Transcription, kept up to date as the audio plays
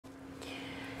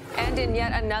And in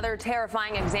yet another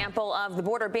terrifying example of the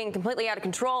border being completely out of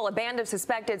control, a band of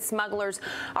suspected smugglers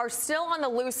are still on the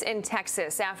loose in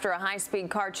Texas after a high-speed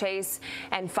car chase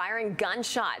and firing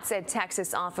gunshots at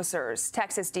Texas officers.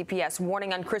 Texas DPS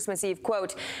warning on Christmas Eve,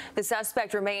 quote, "The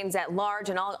suspect remains at large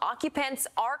and all occupants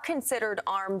are considered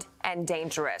armed and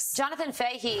dangerous." Jonathan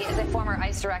Fahey is a former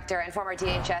ICE Director and former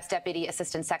DHS Deputy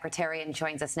Assistant Secretary and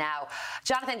joins us now.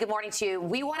 Jonathan, good morning to you.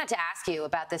 We wanted to ask you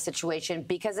about this situation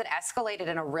because it escalated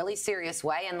in a really serious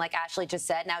way. And like Ashley just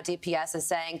said, now DPS is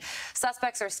saying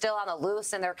suspects are still on the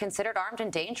loose and they're considered armed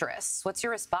and dangerous. What's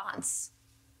your response?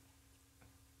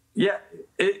 Yeah,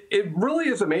 it really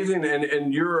is amazing.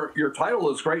 And your title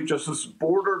is great, just this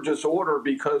border disorder,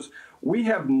 because we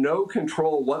have no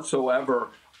control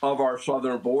whatsoever of our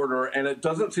southern border. And it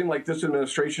doesn't seem like this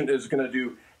administration is going to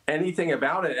do anything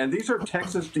about it. And these are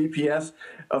Texas DPS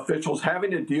officials having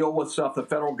to deal with stuff the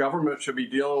federal government should be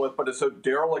dealing with, but it's so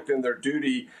derelict in their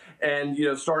duty. And, you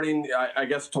know, starting, I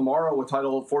guess, tomorrow with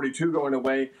Title 42 going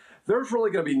away, there's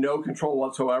really going to be no control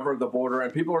whatsoever of the border,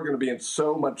 and people are going to be in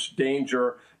so much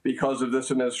danger because of this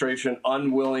administration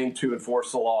unwilling to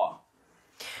enforce the law.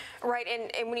 Right,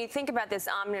 and when you think about this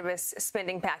omnibus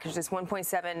spending package, this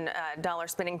 $1.7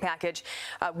 spending package,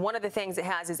 one of the things it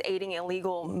has is aiding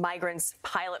illegal migrants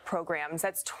pilot programs.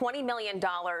 That's $20 million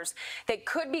that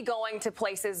could be going to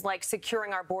places like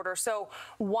securing our border. So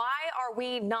why are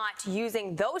we not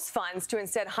using those funds to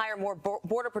instead hire more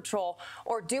border patrol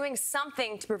or doing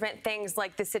something to prevent things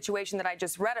like the situation that I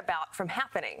just read about from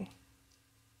happening?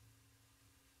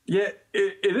 Yeah,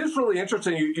 it is really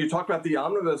interesting. You talk about the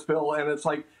omnibus bill, and it's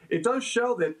like it does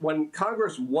show that when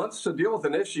Congress wants to deal with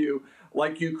an issue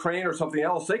like Ukraine or something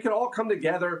else, they can all come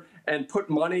together and put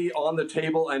money on the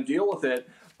table and deal with it.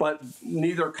 But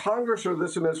neither Congress or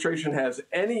this administration has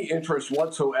any interest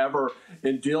whatsoever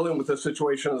in dealing with the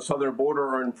situation on the southern border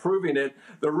or improving it.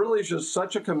 There really is just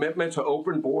such a commitment to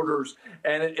open borders,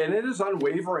 and it is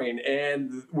unwavering.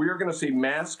 And we're going to see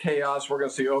mass chaos. We're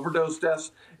going to see overdose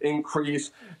deaths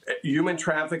increase, human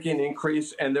trafficking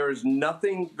increase, and there is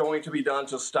nothing going to be done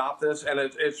to stop this. And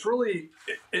it's really,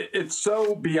 it's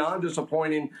so beyond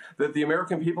disappointing that the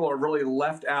American people are really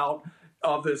left out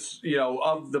of this, you know,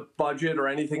 of the budget or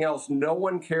anything else. No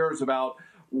one cares about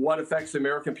what affects the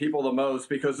American people the most,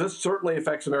 because this certainly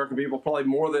affects American people probably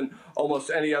more than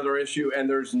almost any other issue, and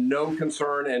there's no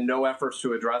concern and no efforts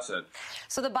to address it.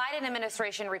 So the Biden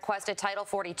administration requested Title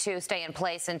 42 stay in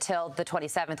place until the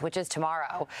 27th, which is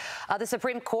tomorrow. The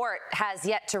Supreme Court has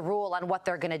yet to rule on what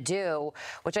they're going to do,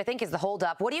 which I think is the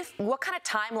holdup. What kind of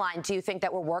timeline do you think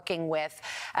that we're working with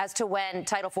as to when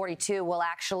Title 42 will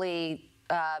actually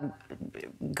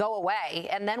go away,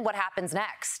 and then what happens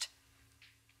next?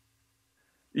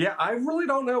 Yeah, I really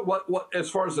don't know what as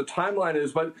far as the timeline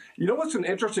is, but you know what's an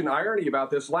interesting irony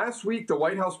about this? Last week, the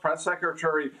White House press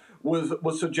secretary was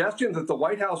suggesting that the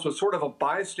White House was sort of a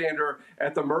bystander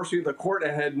at the mercy of the court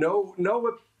and had no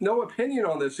opinion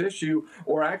on this issue,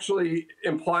 or actually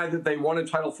implied that they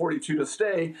wanted Title 42 to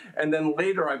stay. And then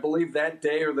later, I believe that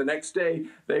day or the next day,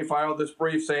 they filed this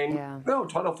brief saying, no,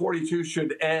 Title 42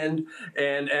 should end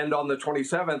and end on the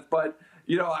 27th. But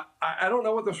you know, I don't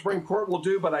know what the Supreme Court will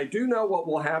do, but I do know what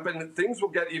will happen. Things will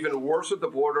get even worse at the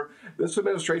border. This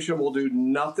administration will do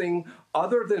nothing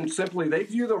other than simply, they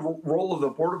view the role of the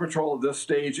Border Patrol at this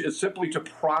stage is simply to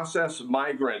process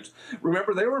migrants.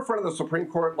 Remember, they were in front of the Supreme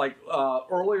Court like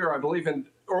earlier, I believe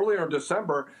earlier in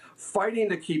December, fighting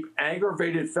to keep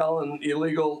aggravated felon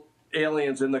illegal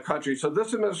aliens in the country. So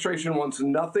this administration wants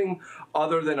nothing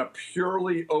other than a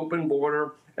purely open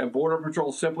border and Border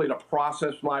Patrol simply to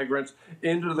process migrants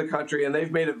into the country. And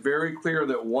they've made it very clear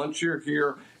that once you're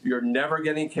here, you're never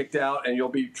getting kicked out and you'll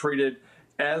be treated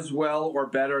as well or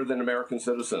better than American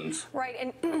citizens. Right.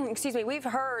 And excuse me, we've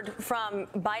heard from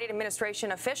Biden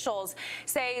administration officials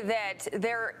say that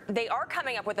they are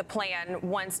coming up with a plan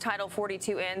once Title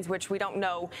 42 ends, which we don't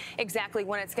know exactly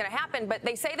when it's going to happen, but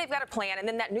they say they've got a plan. And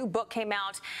then that new book came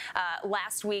out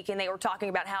last week, and they were talking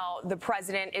about how the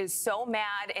president is so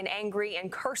mad and angry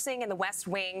and cursing in the West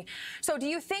Wing. So do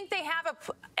you think they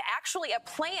have actually a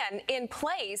plan in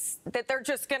place that they're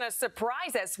just going to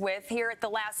surprise us with here at the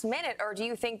last minute, or do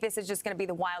you think this is just going to be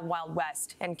the wild, wild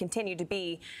west and continue to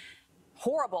be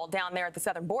horrible down there at the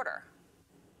southern border?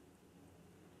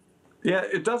 Yeah,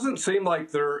 it doesn't seem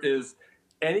like there is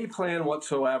any plan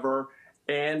whatsoever.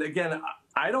 And again,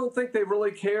 I don't think they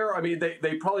really care. I mean,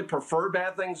 they probably prefer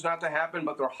bad things not to happen,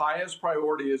 but their highest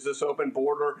priority is this open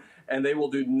border, and they will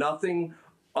do nothing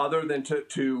other than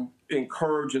to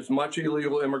encourage as much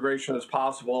illegal immigration as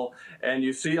possible. And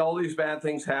you see all these bad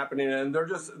things happening, and they're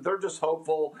just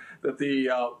hopeful that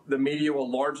the media will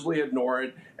largely ignore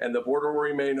it, and the border will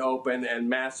remain open, and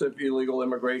massive illegal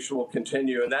immigration will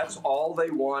continue. And that's all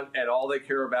they want and all they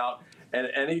care about. And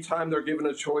anytime they're given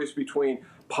a choice between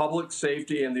public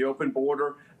safety and the open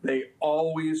border, they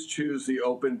always choose the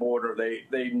open border.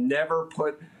 They never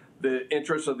put the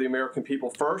interests of the American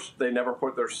people first. They never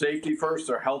put their safety first,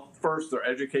 their health first, their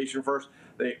education first.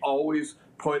 They always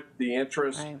put the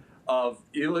interests of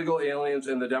illegal aliens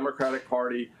in the Democratic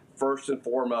Party first and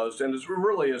foremost. And it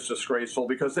really is disgraceful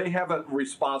because they have a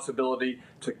responsibility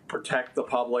to protect the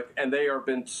public, and they have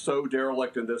been so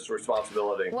derelict in this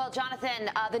responsibility. Well, Jonathan,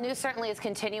 the news certainly is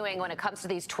continuing when it comes to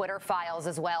these Twitter files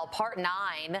as well. Part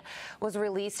 9 was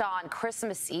released on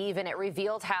Christmas Eve, and it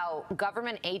revealed how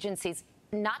government agencies,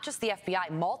 not just the FBI,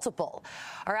 multiple,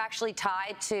 are actually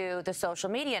tied to the social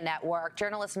media network.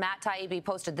 Journalist Matt Taibbi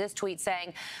posted this tweet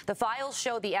saying, the files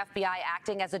show the FBI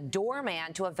acting as a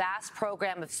doorman to a vast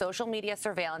program of social media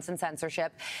surveillance and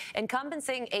censorship,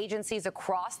 encompassing agencies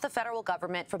across the federal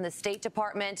government, from the State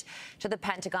Department to the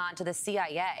Pentagon to the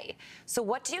CIA. So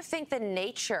what do you think the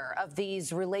nature of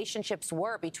these relationships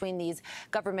were between these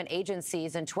government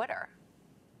agencies and Twitter?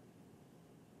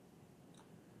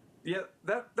 Yeah,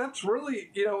 that's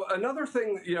really, another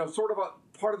thing, sort of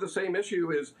a part of the same issue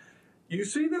is you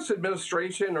see this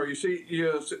administration, or you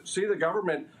see the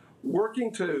government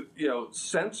working to,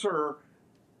 censor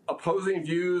opposing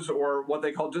views or what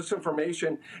they call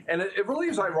disinformation. And it really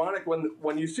is ironic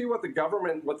when you see what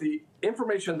the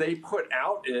information they put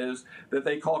out is that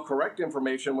they call correct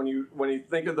information. When you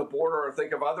think of the border or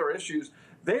think of other issues,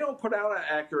 they don't put out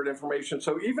accurate information.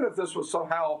 So even if this was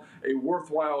somehow a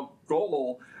worthwhile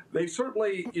goal, they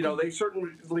certainly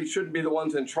shouldn't be the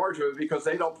ones in charge of it, because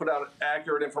they don't put out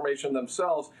accurate information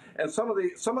themselves. And some of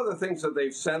the things that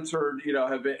they've censored,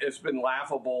 it's been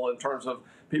laughable in terms of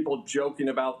people joking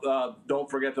about don't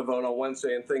forget to vote on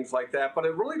Wednesday and things like that. But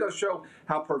it really does show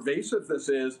how pervasive this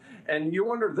is. And you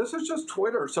wonder, this is just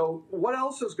Twitter. So what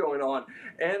else is going on?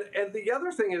 And the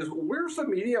other thing is, where's the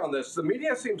media on this? The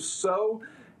media seems so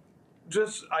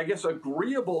just, I guess,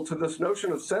 agreeable to this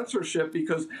notion of censorship,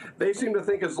 because they seem to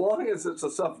think as long as it's the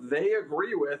stuff they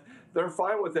agree with, they're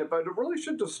fine with it. But it really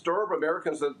should disturb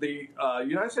Americans that the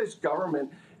United States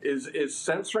government is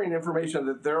censoring information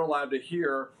that they're allowed to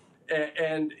hear.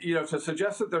 And to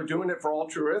suggest that they're doing it for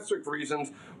altruistic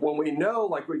reasons, when we know,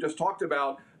 like we just talked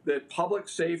about, that public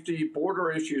safety,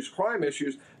 border issues, crime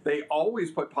issues, they always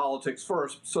put politics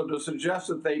first. So to suggest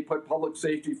that they put public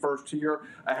safety first here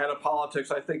ahead of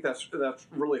politics, I think that's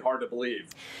really hard to believe.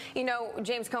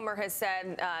 James Comer has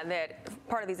said that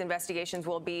part of these investigations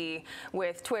will be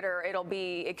with Twitter.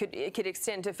 It could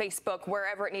extend to Facebook,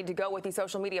 wherever it needs to go with these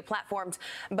social media platforms.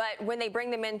 But when they bring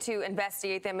them in to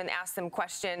investigate them and ask them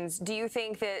questions, do you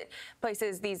think that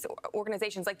these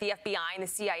organizations like the FBI and the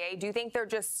CIA, do you think they're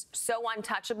just so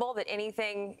untouchable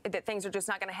that things are just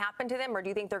not going to happen to them? Or do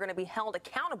you think they're going to be held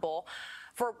accountable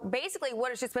for basically what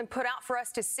has just been put out for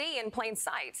us to see in plain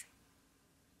sight?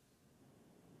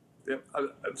 Yeah,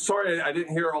 I'm sorry I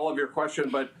didn't hear all of your question,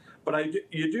 but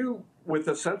you do, with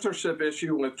the censorship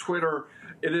issue with Twitter,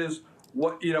 it is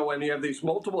what, when you have these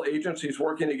multiple agencies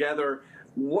working together,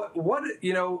 what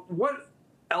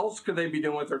else could they be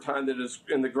doing with their time that is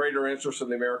in the greater interest of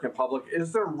the American public?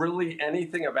 Is there really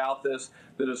anything about this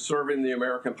that is serving the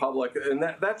American public? And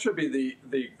that should be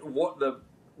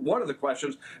one of the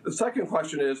questions. The second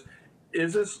question is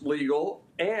this legal,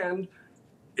 and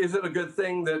is it a good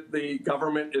thing that the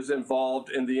government is involved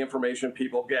in the information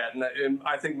people get? And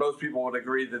I think most people would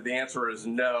agree that the answer is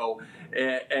no.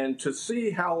 And to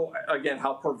see how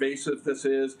pervasive this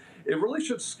is, it really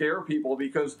should scare people,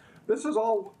 because this is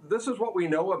what we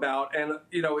know about, and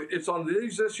it's on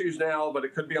these issues now, but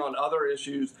it could be on other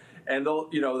issues, and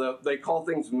they call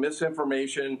things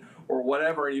misinformation or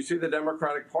whatever. And you see the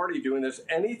Democratic Party doing this.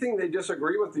 Anything they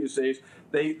disagree with these days,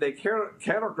 they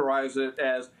categorize it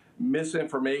as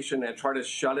misinformation and try to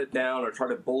shut it down or try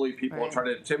to bully people and try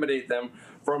to intimidate them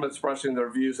from expressing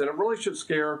their views. And it really should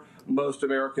scare most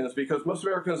Americans, because most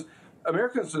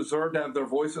Americans deserve to have their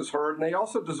voices heard, and they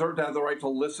also deserve to have the right to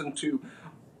listen to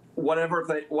whatever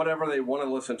they want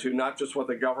to listen to, not just what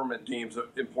the government deems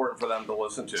important for them to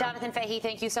listen to. Jonathan Fahey,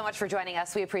 thank you so much for joining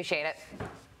us. We appreciate it.